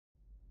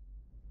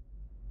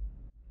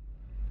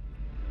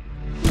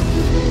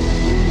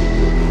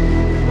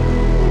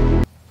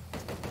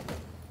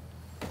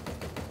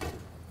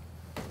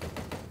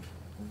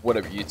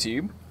What up,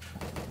 YouTube?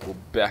 We're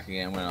back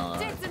again with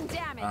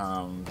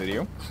another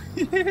video.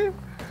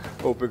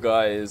 Hope you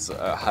guys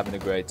are having a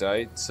great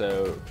day.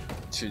 So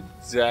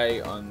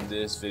today on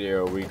this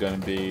video we're gonna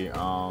be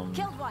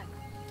Killed one.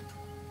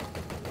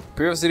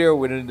 previous video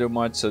we didn't do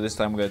much, so this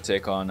time we're gonna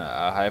take on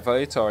a high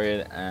value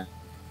target and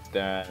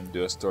then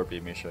do a store B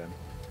mission.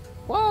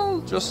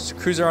 Well, just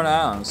cruise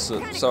around. So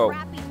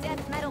Crappy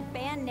death metal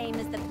band name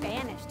is the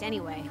Banished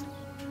anyway.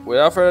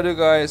 without further ado,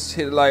 guys,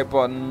 hit the like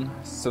button,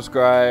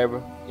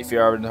 subscribe if you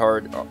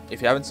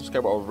haven't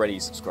subscribed already,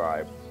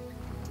 subscribe,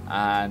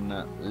 and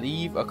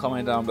leave a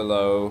comment down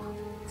below.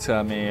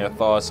 Tell me your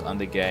thoughts on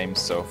the game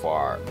so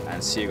far,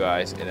 and see you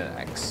guys in the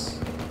next.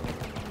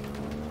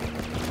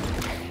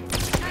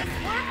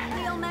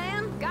 Wheel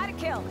man, gotta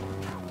kill.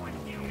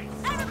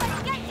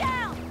 Everybody get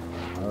down!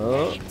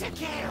 Oh. To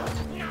kill,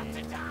 not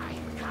to die.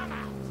 Come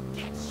out,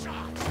 get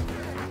shot.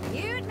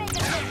 You'd make a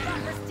good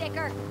bumper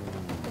sticker.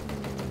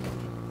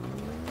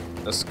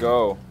 Let's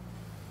go.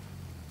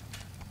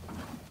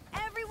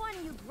 Everyone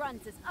you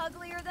grunts is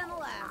uglier than the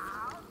last.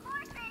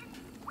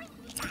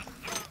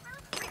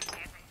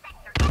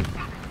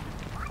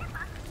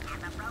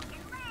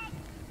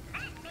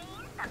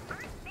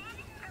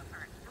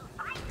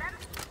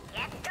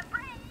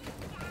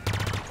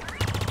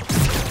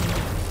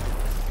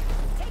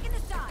 Taking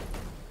the shot.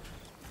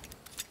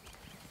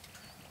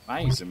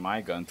 I'm using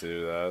my gun to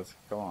do that.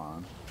 Come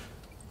on.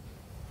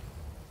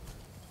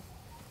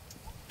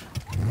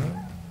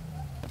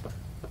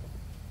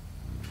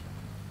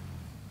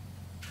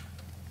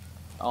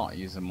 I'm not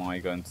using my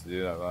gun to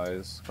do that,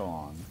 guys. Come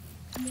on.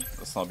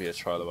 Let's not be a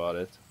child about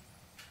it.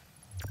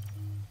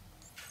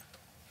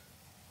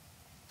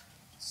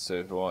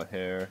 So what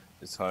here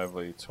is high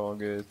value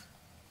target.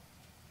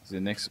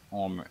 The next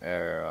armor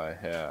area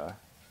here.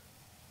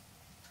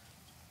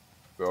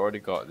 We already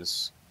got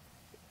this.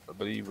 I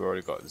believe we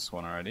already got this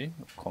one already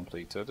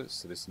completed.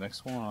 So this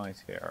next one right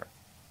here.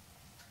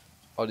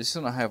 Oh, this is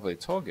not a high value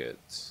target.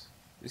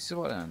 This is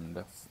what I'm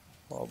the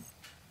fob.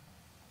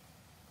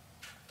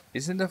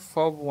 Isn't the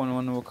fob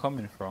one we're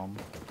coming from?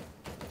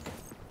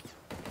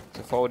 It's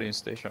a forwarding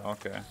station.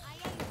 Okay. I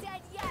ain't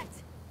dead yet.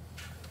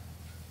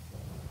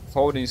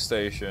 Forwarding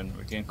station.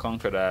 We can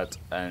conquer that,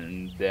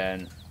 and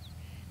then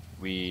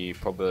we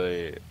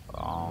probably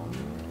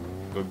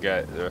go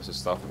get the rest of the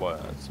stuff.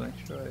 But let's make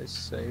sure it's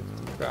safe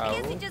to I guess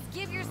travel. you just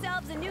give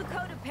yourselves a new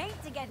coat of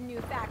paint to get a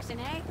new faction,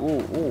 eh? Ooh,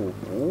 ooh,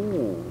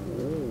 ooh,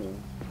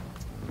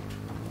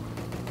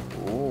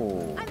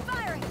 ooh. I'm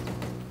firing.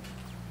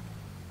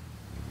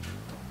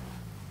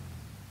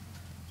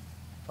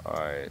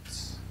 Alright.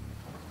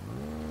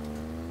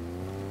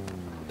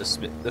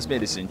 Let's make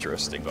this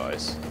interesting,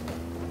 guys.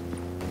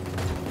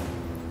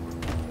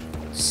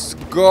 Let's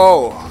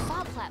go!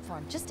 Fob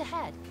platform just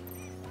ahead.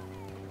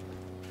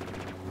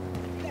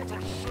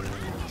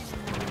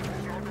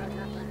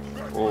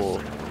 Oh.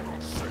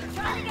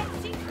 Trying to get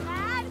sheep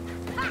mad?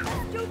 Ha!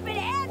 Stupid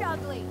and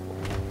ugly.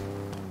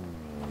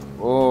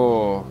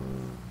 Oh.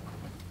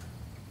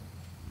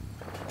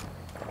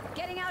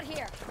 Getting out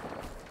here.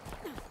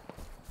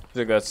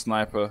 Should've got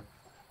sniper.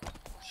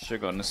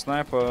 Should've gotten a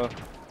sniper.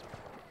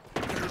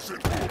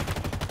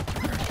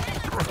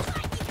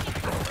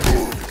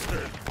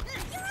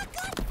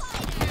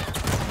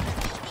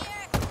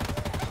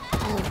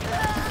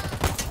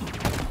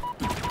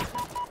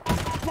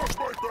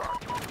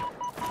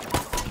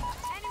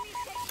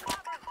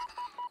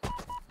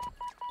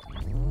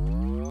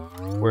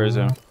 Where is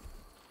him?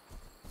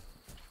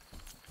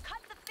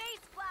 Cut the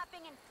face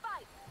flapping and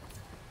fight.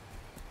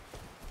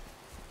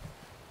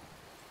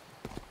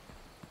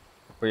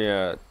 But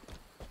yeah.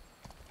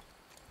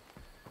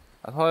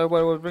 I thought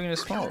everybody was bringing the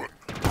smoke.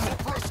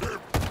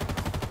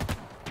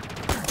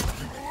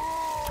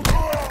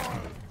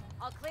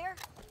 All clear?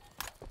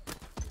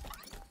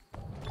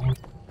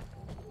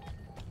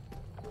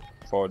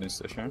 Forwarding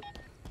station.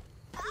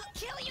 I'll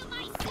kill you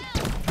myself.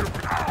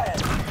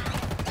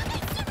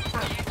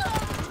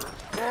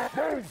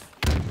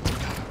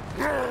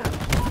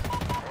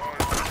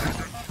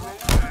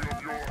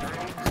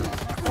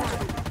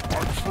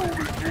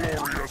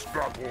 Glorious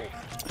battle.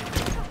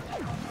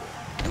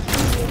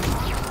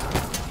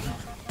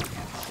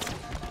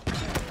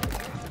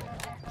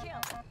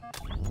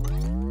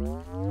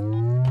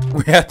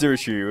 We had to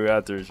retreat. We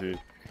had to retreat.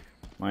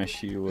 My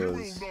shield You will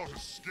was. not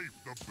escape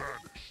the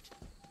banished.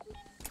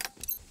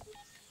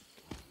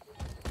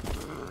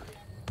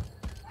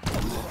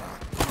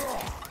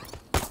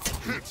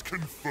 Hits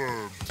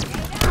confirmed.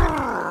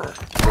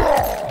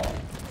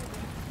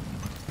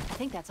 I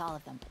think that's all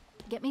of them.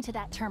 Get me to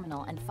that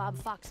terminal and Fob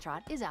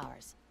Foxtrot is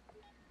ours.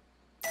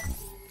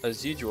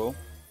 As usual.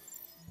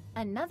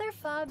 Another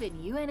Fob in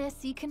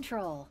UNSC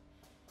control.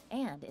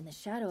 And in the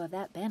shadow of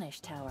that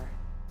Banished tower.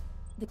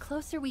 The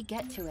closer we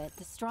get to it,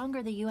 the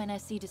stronger the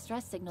UNSC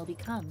distress signal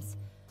becomes.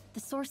 The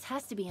source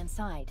has to be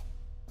inside.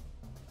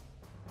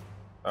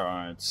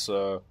 Alright,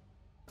 so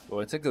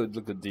we'll take a look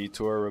at the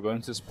detour. We're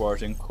going to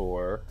Spartan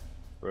Core.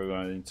 We're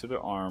going into the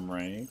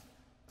armory.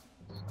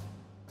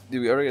 Did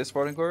we already get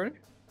Spartan Core?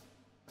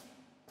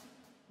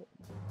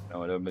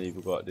 No, I don't believe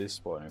we got this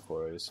spawning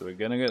core. So we're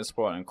gonna get a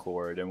spawning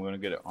core, then we're gonna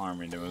get an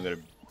army, then we're gonna.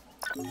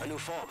 A new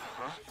fob,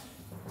 huh?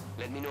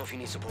 Let me know if you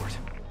need support.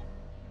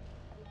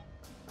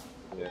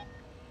 Yeah.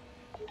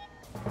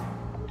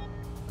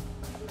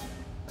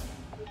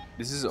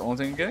 This is the only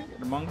thing getting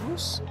the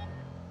mongoose.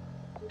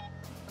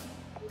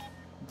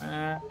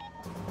 I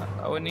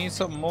would need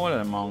something more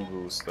than a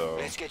mongoose though.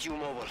 Let's get you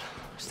mobile.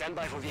 Stand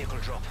by for vehicle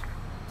drop.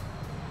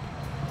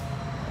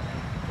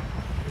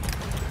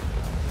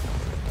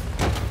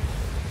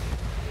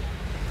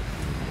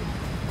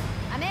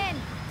 I'm in.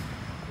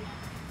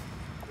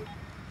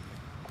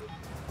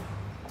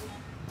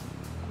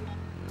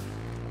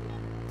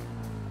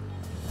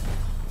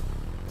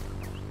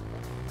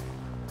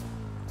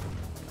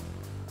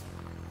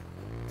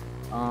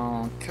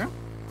 Okay.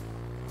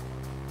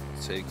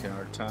 Taking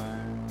our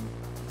time.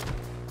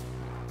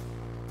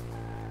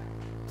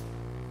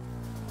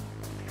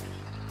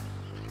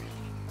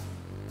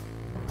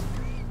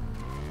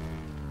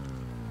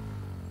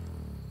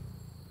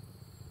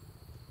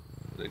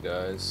 The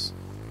guys.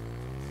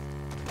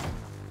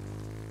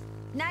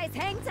 Nice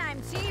hang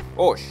time, Chief.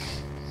 Oh shoot.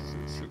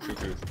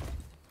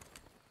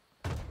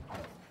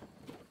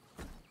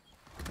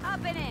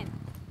 Up and in.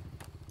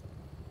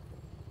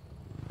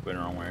 Went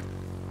the wrong way.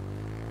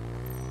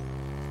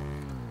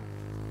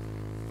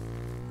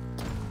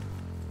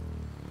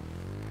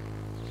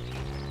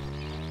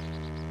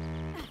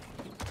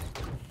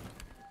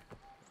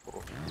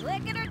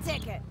 Lick it or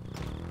ticket.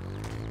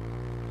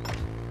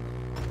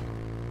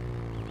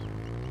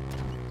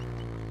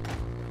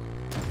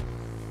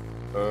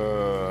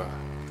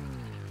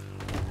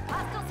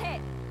 Hostiles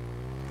hit.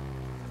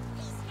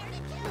 He's here to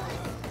kill us.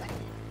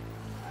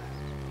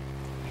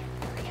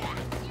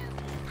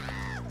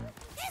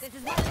 This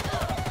is what.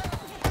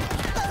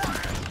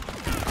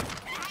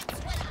 That's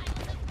what I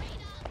was afraid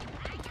of.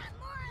 I got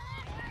more of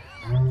that.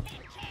 Good hold,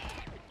 Green.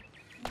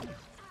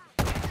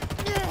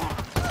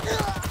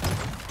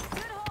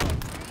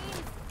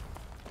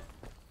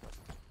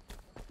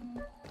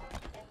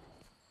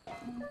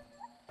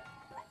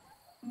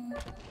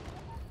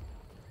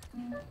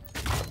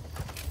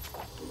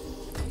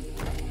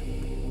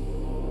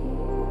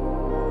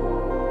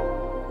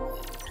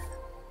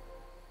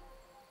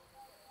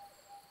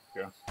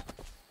 Yeah.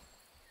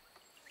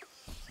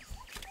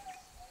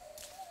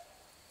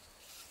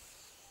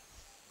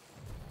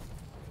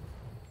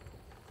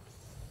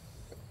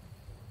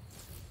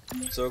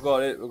 So we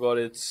got it.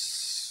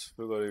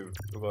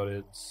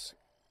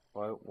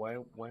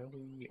 Why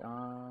we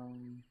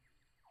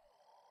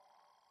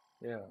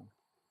yeah.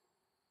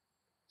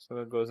 So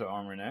that goes to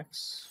armor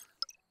next.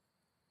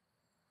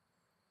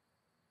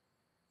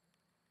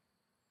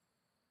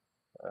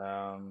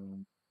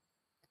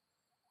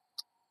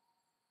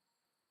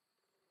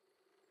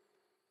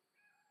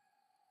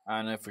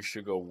 And if we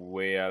should go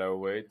way out of our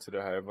way to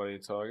the high value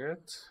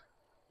target,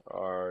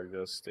 or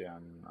just stay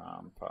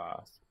on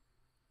path.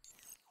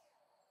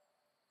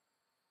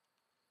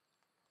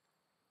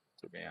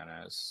 To be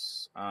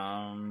honest,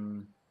 alright,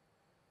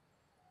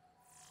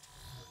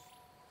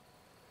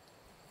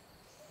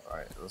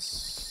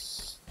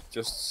 let's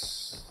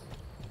just.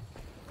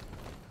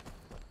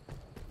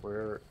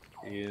 Where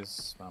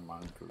is my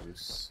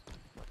mongoose?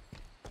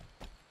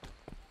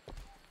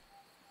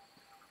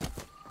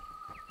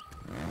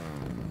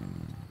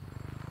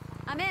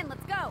 I'm in.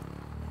 Let's go.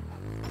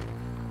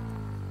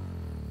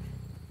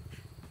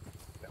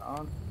 Get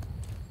on.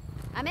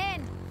 I'm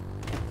in.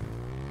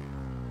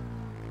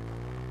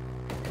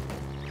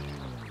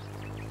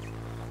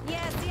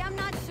 Yeah, see, I'm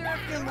not sure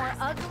if you're more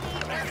ugly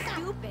or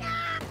stupid.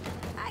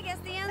 I guess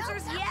the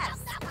answer's yes.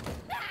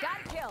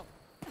 Got a kill.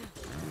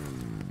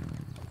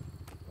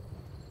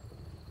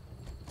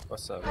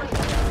 What's up?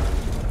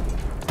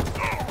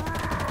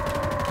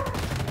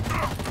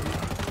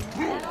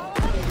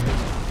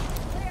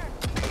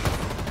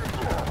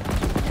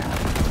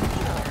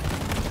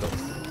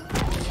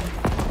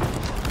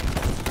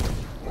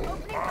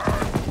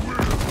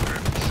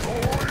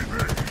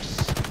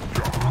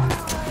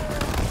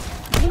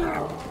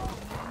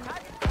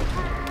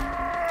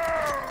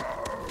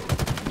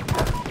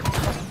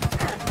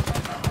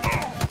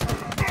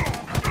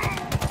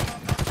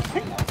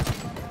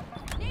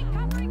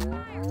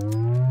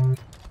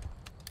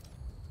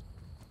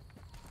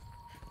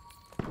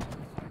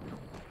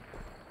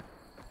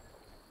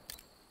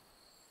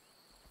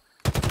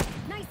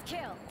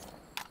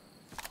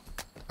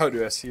 How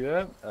do I see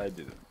that? I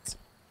didn't.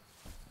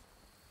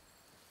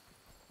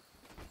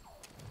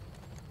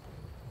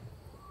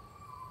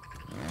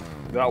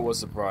 That was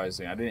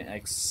surprising. I didn't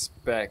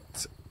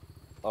expect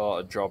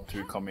a drop to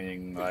be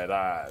coming like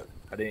that.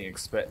 I didn't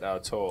expect that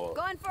at all.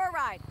 Going for a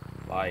ride.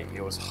 Like,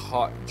 it was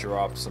hot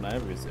drops and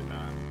everything,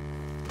 man.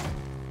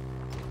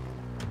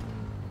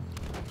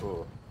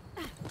 Cool.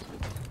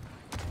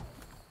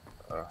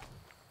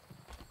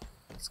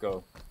 Let's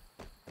go.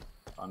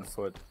 On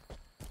foot.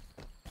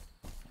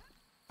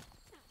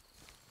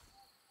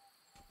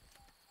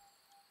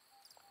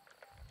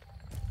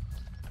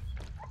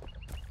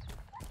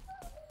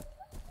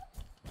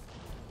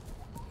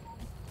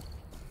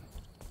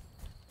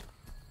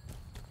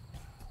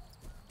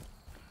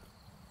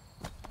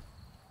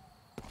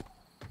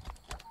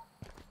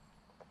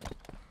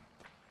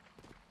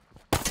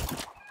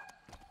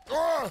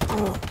 One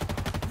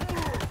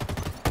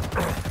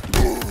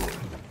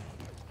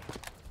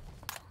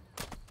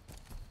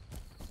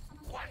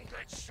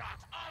good shot,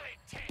 all it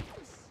takes.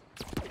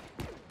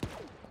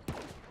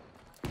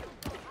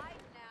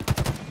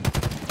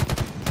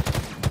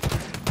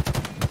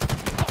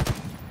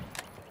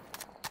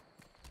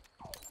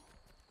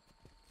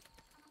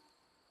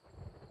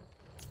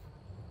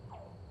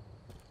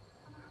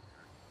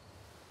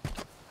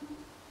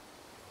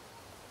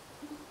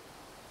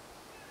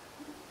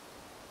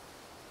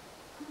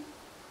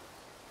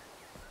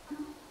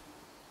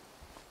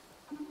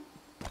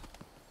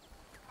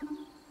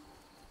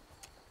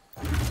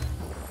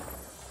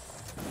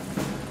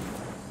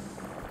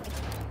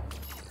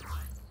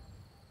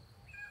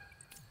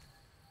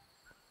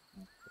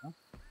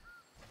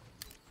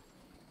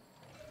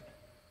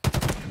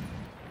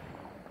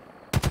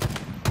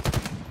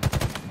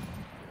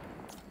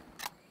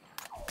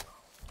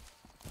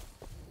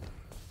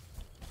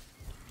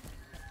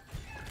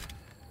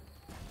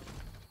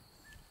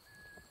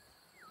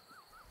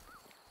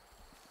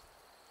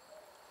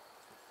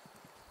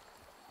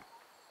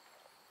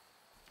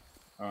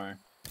 Alright.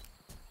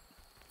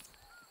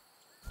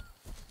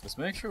 Let's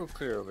make sure we're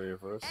clear over here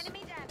first. Enemy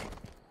damage.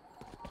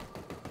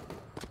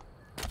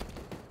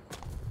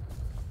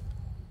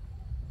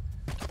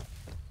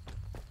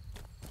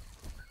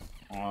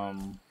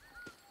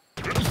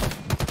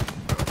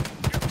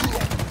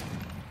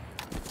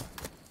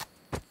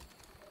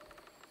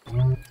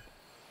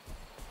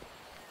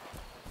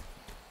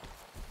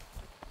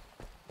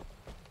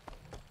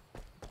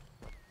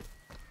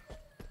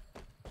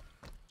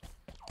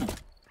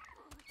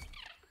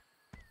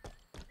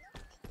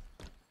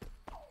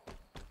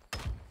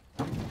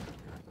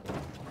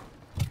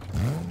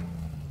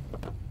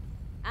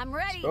 I'm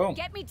ready. Go.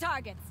 Get me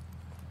targets.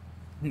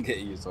 Get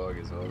you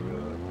targets, oh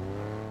really?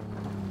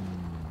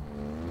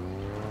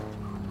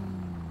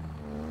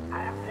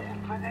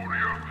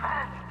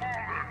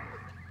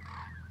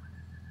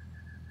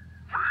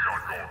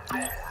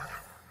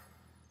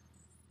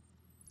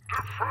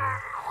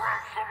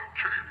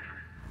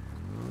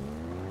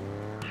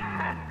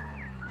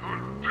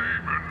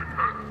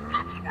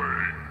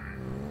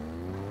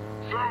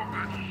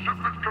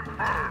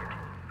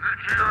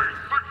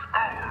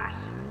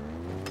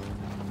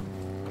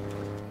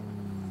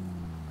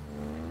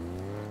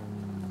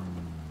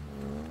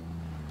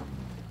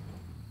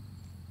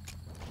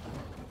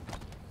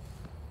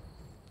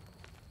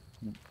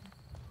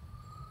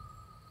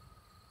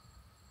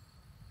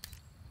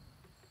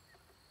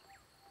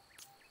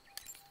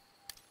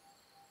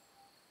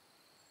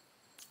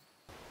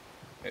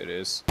 It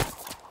is.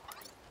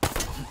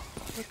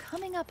 We're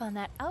coming up on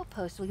that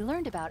outpost we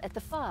learned about at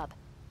the FOB.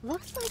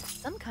 Looks like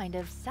some kind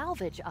of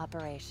salvage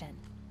operation.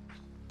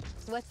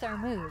 What's our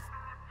move?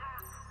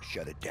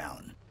 Shut it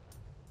down.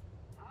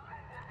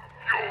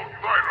 Your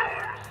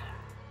silos!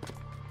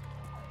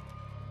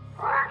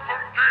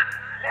 Ransom Gate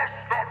must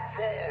not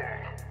fall!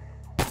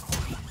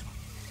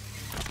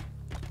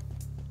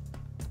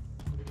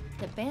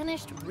 The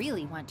Banished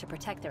really want to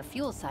protect their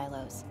fuel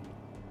silos.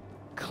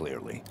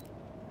 Clearly.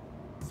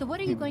 So what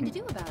are you going to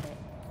do about it?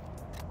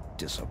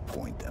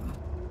 Disappoint them.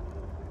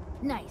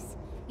 Nice.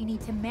 You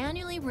need to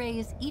manually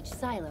raise each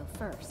silo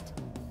first.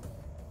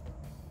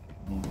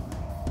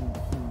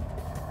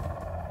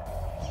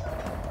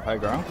 High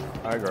ground?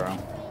 High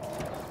ground.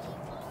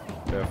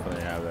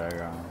 Definitely have that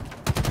ground.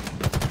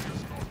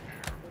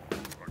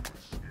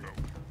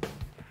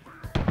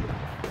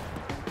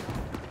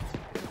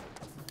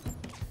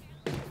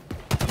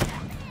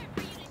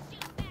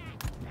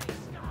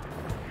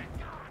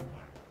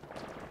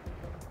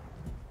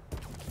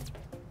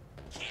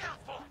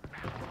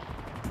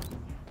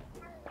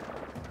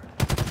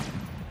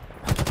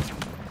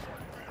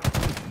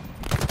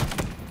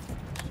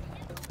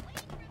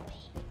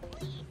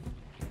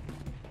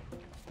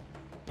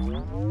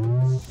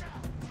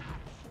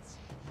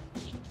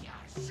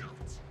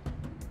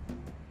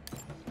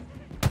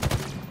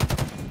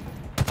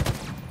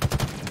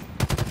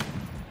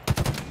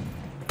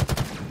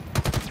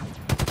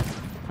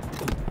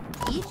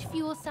 Each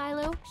fuel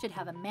silo should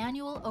have a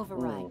manual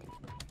override.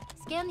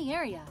 Scan the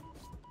area.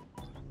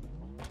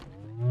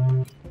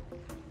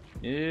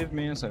 Give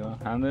me a second.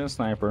 Hand in a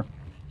sniper.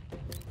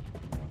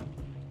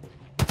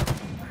 Go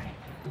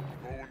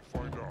and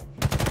find out.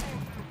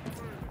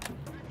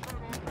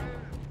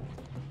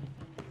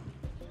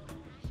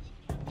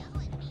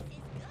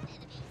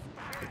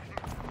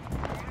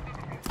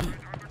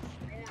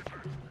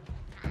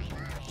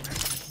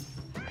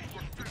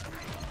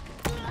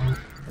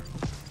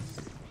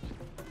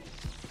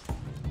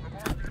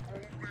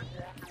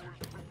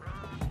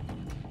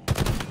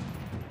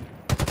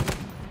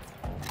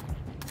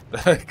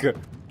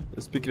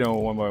 Let's pick it up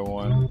one by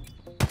one.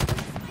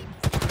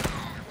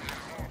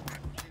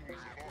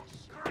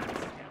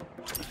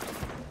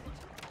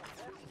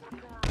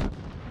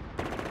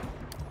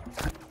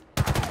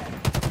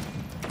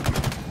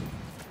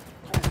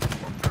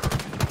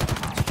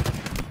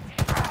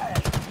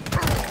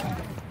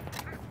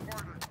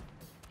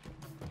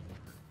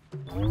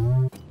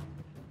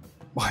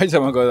 Why By the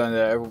time I go down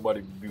there,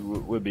 everybody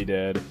would be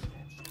dead.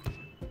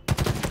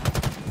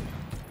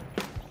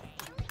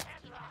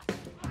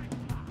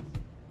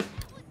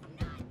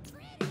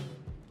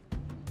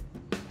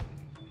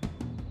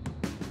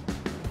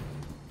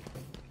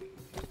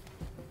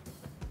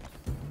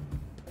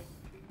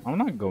 I'm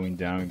not going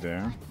down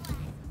there.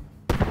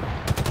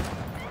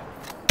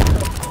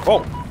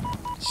 Oh!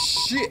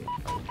 Shit!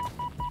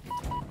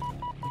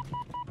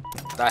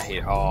 That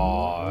hit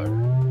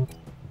hard.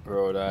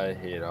 Bro, that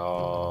hit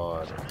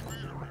hard.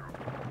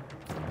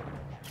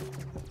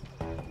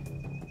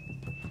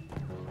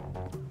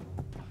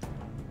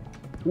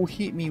 Who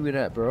hit me with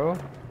that, bro?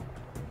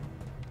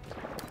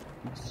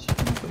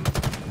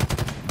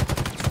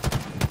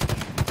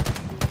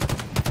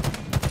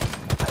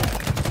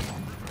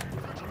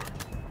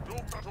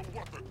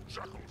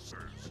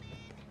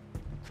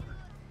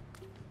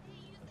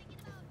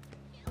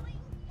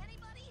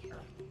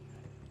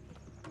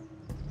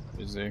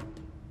 Is he? You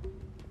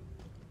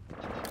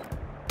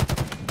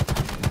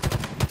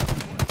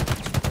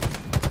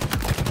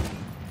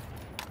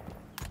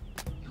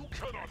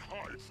cannot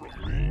hide from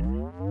me.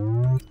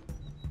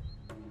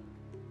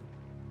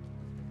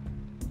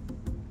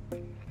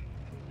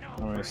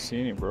 Not really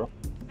seeing you, bro.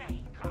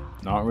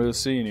 Not really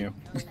seeing you.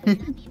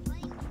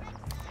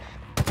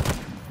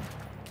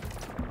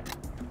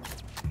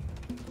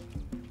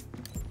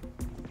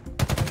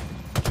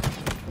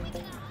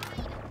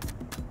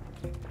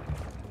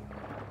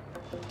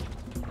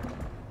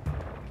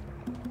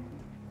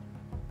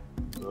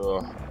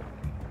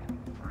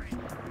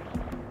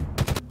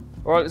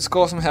 Alright, let's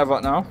cause some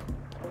havoc now.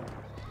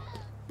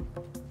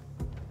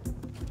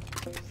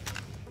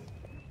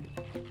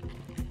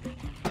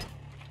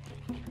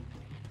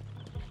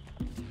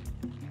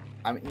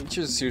 I'm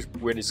interested to see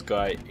where this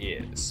guy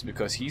is,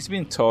 because he's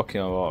been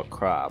talking a lot of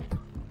crap.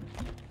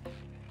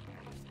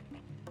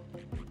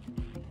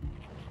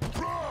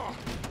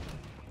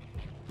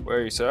 Where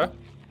are you, sir?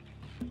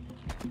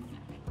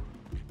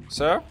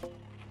 Sir?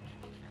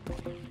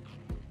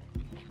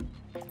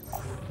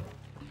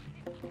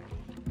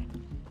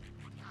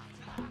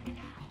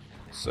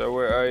 So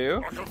where are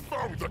you? I have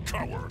found the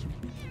coward.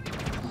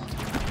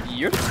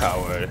 You're the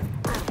coward.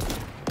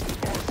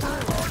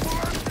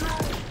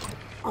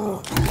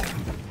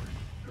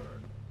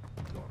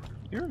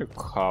 You're the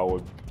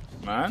coward,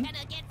 man.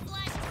 Gonna get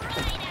flushed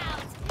right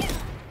out.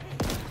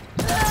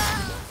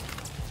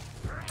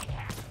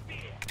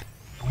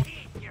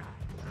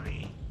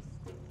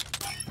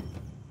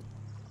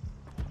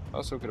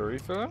 Also, could I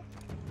refill it?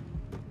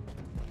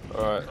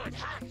 Alright.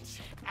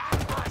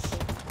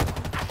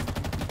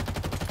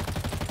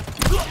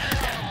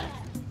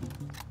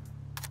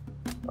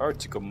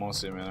 Article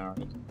mostly, man.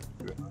 Alright.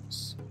 Very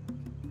nice.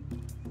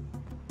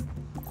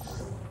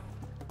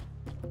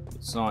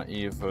 It's not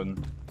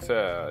even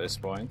fair at this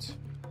point.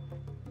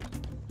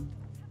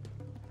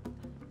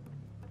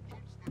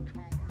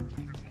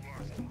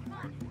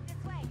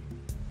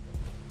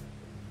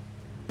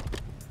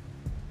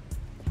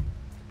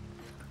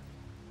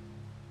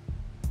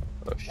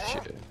 Oh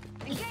shit.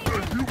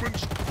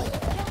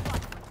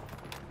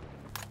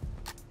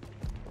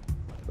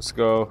 Let's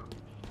go.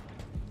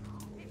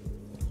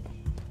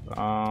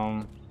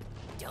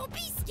 Don't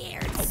be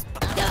scared.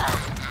 I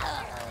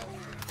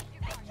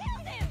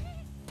killed him.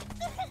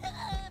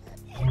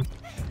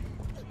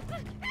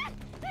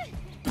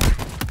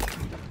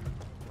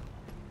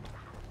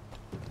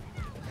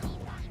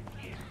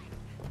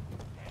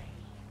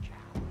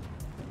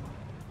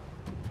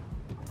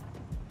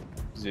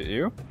 Is it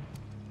you?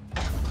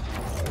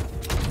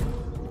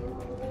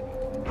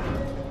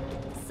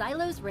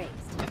 Silos raised.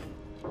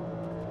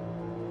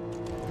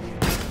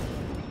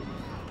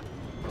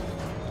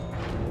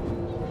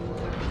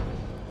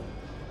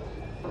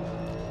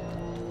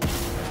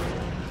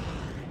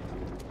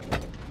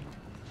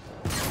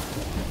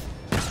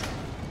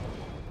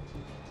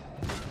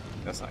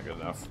 That's not good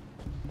enough.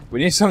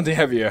 We need something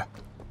heavier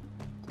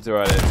to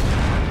throw at it.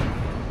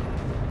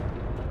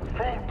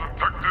 Foe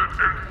detected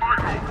in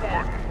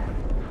 501.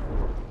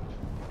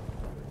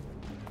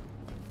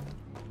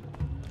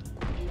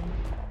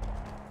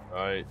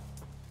 Right.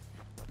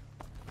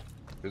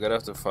 We're gonna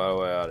have to find a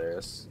way out of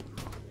this.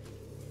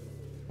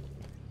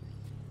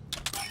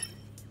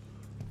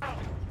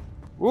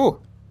 Woo!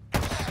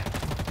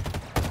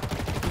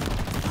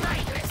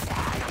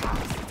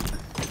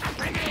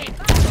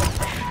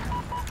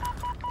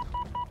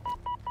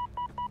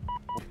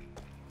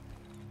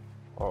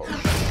 Oh.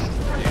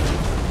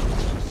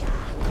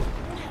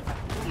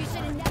 You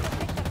should have never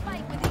picked a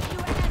fight with the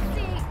UNSC.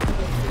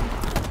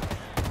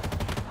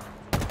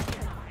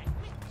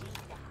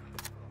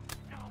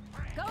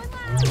 Going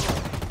loud.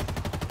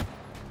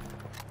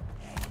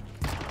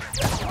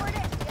 Report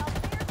it. The all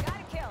clear.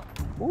 Gotta kill.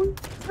 Ooh.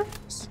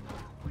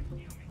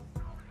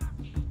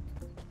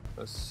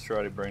 Let's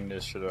try to bring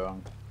this shit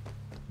on.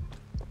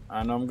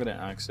 I know I'm gonna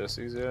access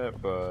these yet,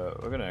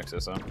 but we're gonna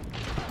access them.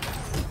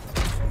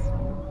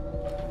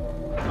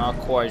 Not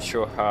quite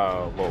sure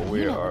how, but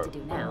we You know are. what to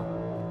do now.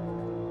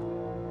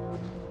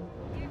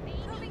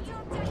 Moving to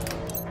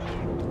objective.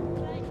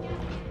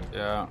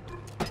 Yeah.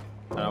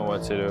 I know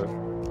what to do.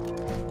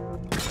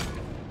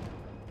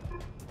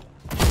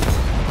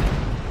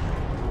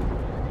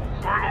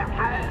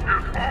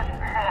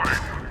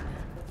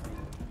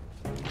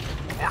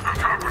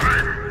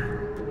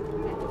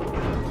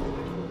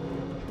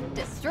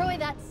 Destroy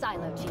that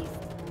silo, Chief.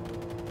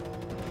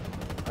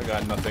 I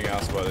got nothing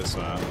else but this,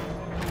 man.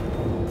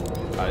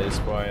 At this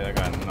point, I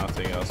got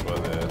nothing else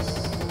but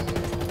this.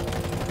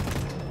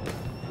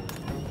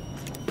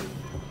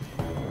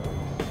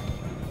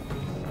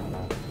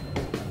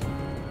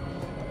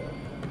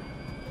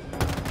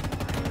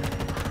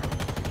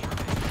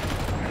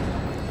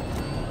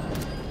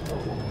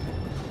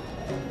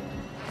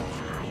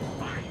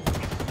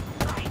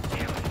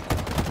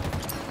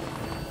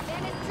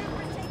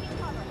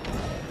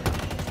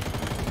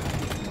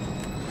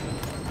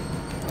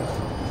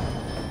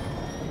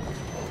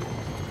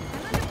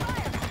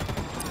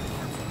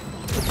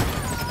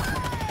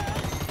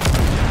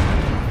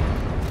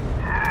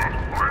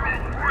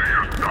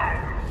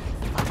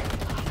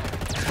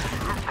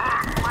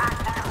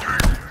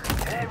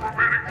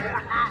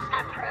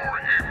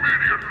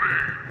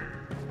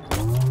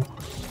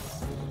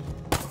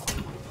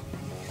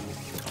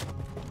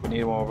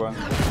 Need one over.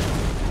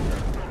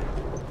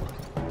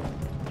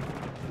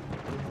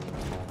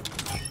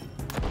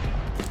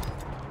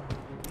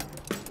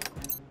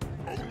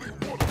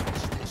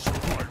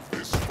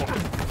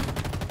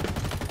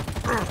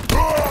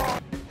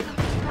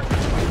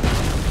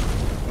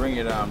 Bring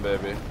it on,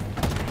 baby.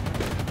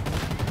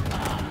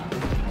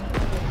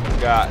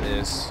 Got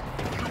this.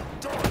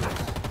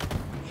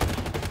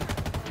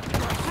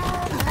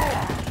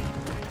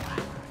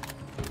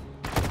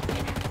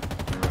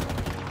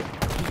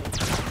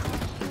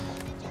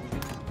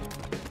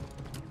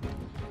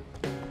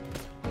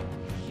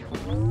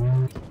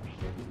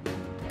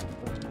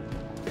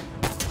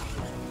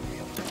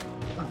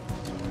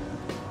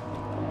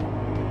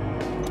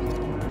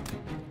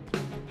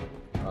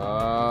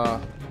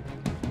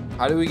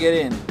 How do we get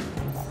in?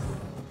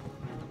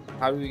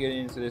 How do we get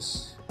into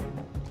this?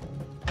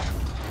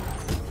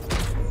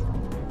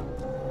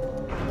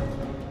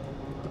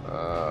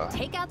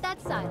 Take out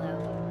that silo.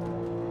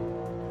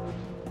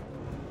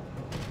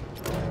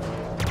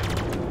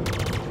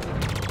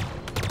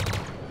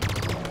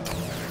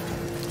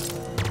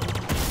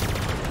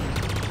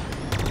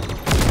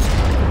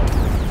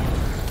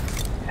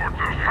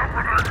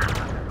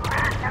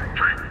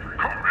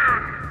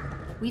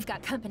 We've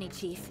got company,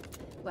 Chief.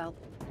 Well,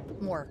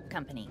 more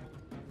company.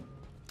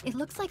 It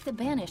looks like the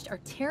Banished are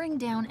tearing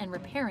down and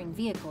repairing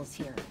vehicles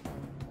here.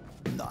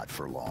 Not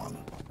for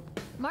long.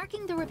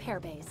 Marking the repair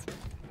bays.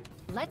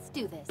 Let's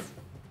do this.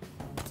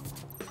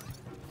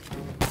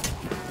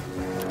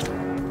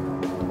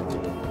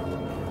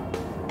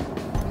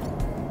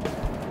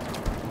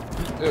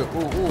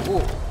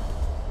 Ooh.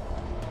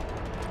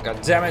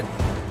 God damn it.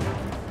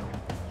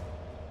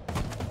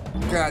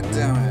 God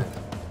damn it.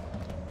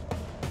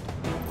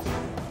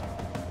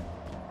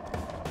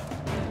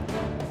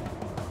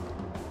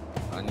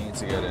 I need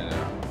to get in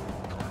there.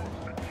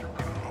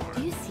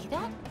 Do you see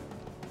that?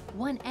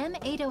 One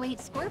M808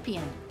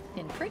 Scorpion.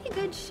 In pretty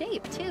good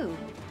shape, too.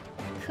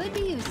 Could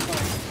be useful,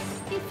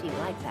 if you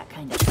like that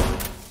kind of thing.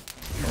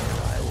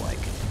 I like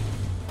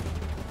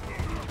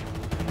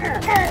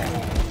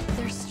it.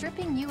 They're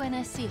stripping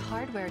UNSC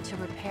hardware to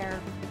repair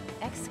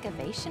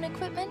excavation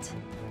equipment?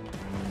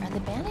 Are the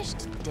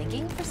Banished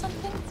digging for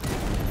something?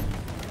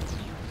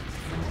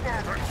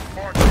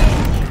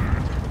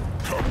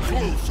 Come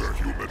closer,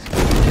 human.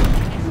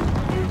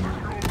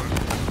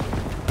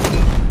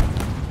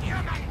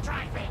 Human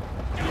driving.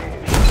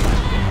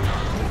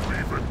 We'll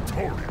be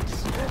victorious.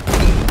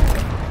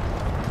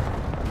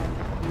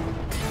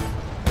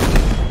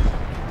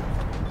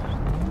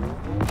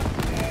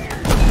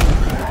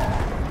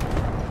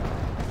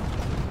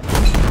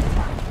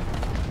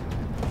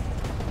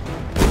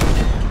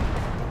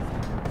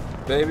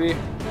 Baby,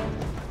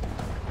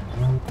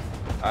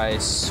 I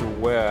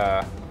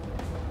swear.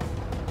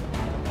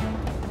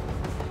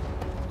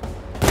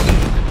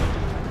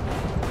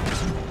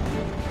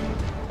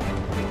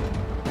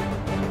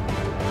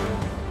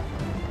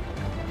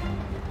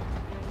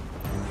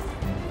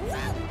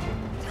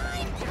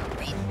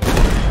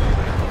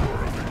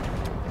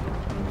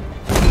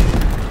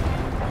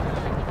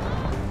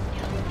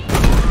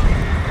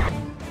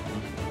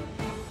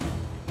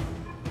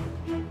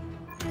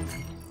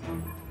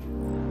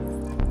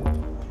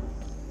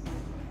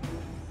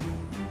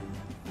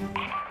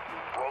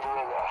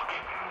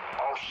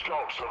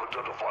 Scouts have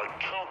identified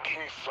 2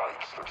 key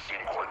sites that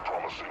seem quite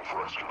promising for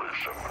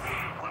excavation.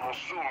 We will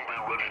soon be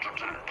ready to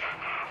dig,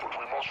 but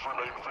we must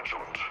remain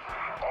vigilant.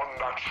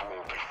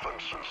 Unnatural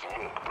defenses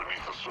lurk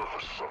beneath the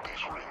surface of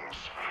these rings.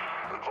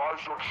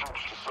 Advise your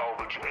troops to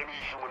salvage any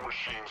human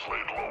machines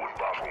laid low in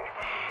battle.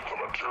 The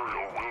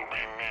material will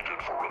be needed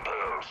for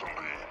repairs in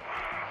the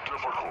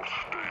difficult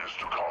days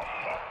to come.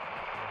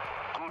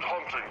 Good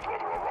hunting,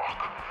 Brother Arak.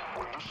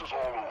 When this is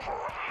all over,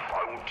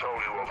 I will tell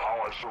you of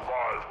how I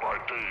survived my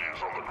days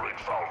on the Great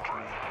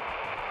Foundry.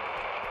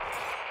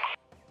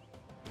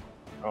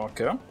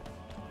 Okay.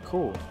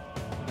 Cool.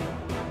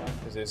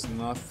 Because there's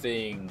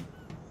nothing.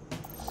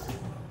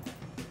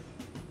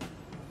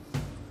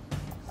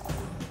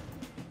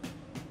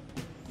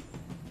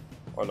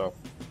 Hold up.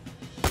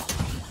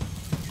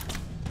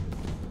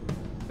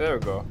 There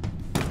we go.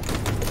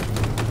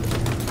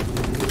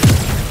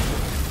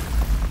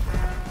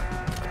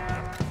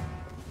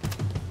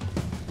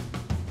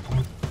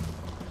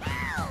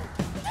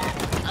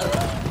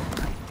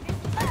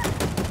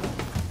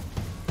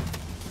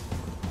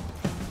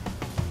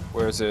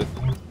 Where is it?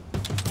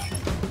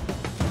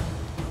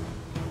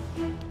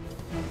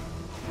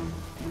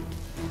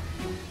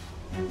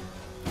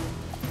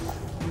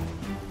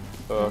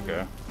 Oh,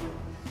 okay.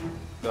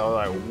 So,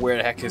 like, where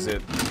the heck is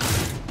it?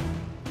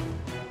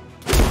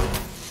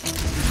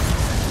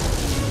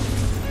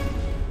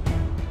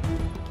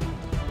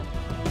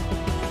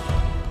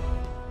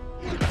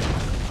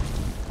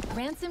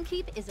 Ransom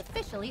Keep is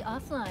officially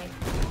offline.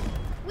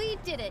 We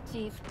did it,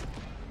 Chief.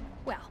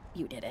 Well,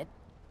 you did it.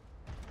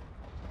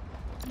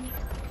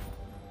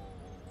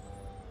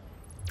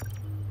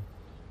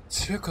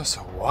 Took us a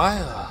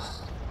while.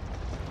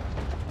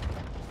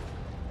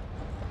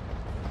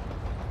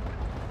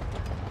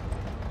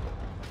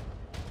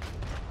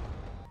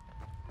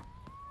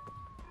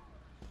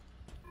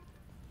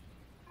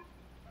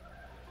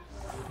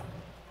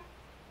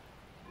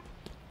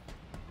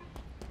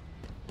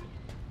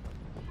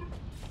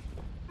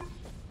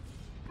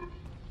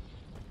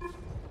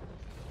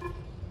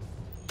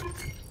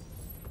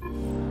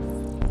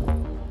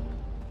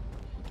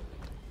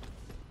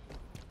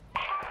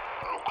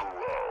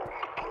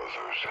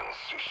 And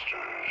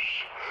sisters,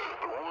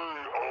 the way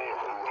our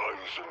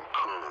horizon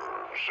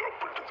curves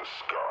up into the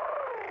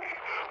sky,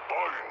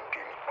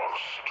 binding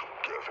us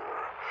together.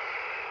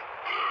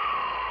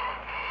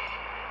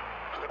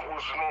 It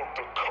was not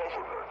the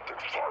Covenant that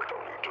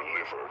finally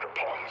delivered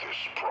upon this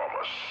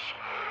promise.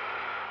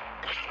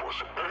 It was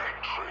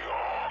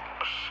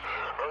Atriox,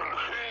 and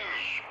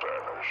he's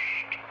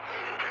banished.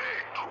 He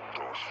took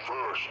those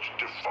first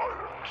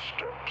defiant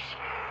steps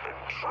and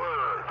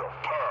tread a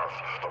path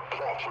the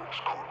prophets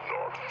could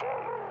not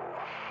follow.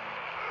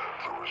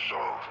 The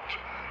result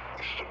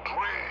is the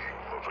dream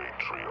of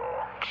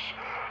Atriox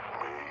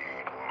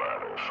made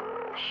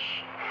manifest.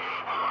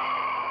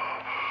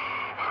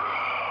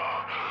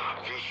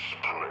 This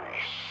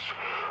place,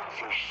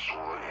 this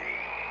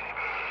ring,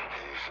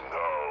 is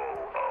now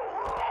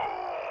our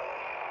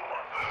home,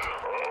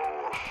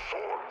 our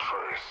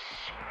fortress,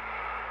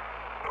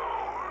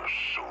 our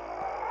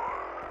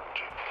sword.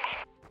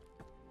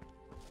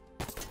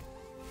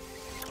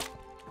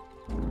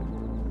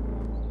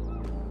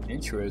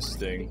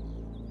 Interesting.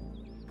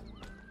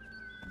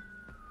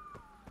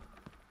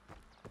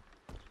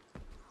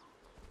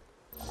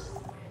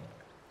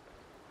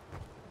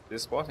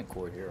 This spotting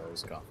cord here, I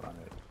just can't find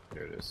it.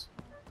 Here it is.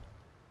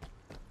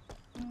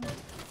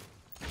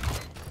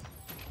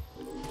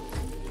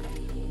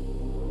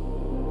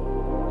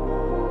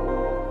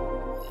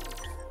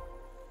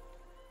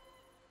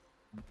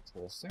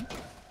 Interesting.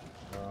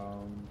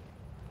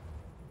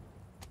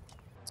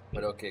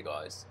 But okay,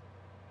 guys.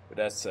 With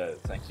that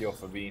said, thank you all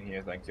for being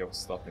here. Thank you all for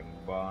stopping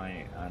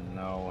by. I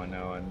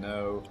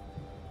know.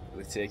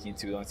 It's taking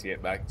too long to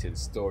get back to the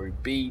story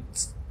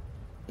beats.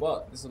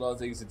 But there's a lot of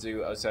things to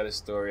do outside the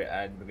story,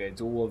 and we're going to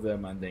do all of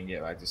them and then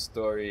get back to the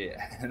story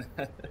and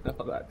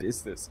all that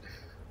business.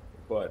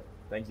 But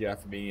thank you all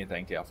for being here.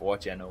 Thank you all for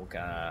watching.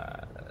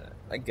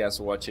 Thank you guys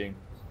for watching.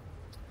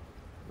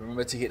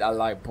 Remember to hit that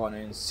like button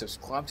and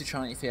subscribe to the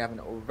channel if you haven't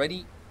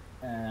already.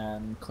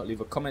 And leave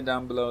a comment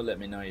down below. Let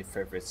me know your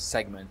favorite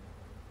segment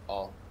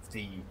of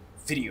the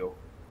video.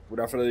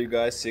 Without further ado,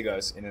 guys, see you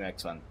guys in the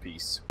next one.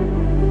 Peace.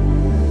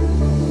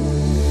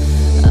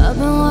 I've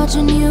been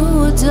watching you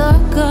with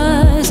dark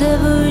eyes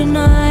every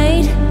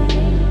night,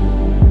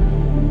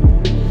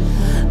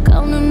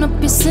 counting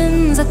up your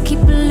sins. I keep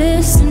a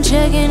list and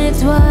checking it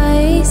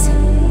twice.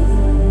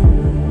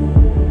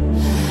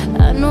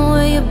 I know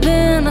where you've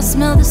been, I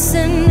smell the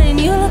sin and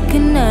you're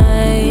looking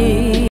nice.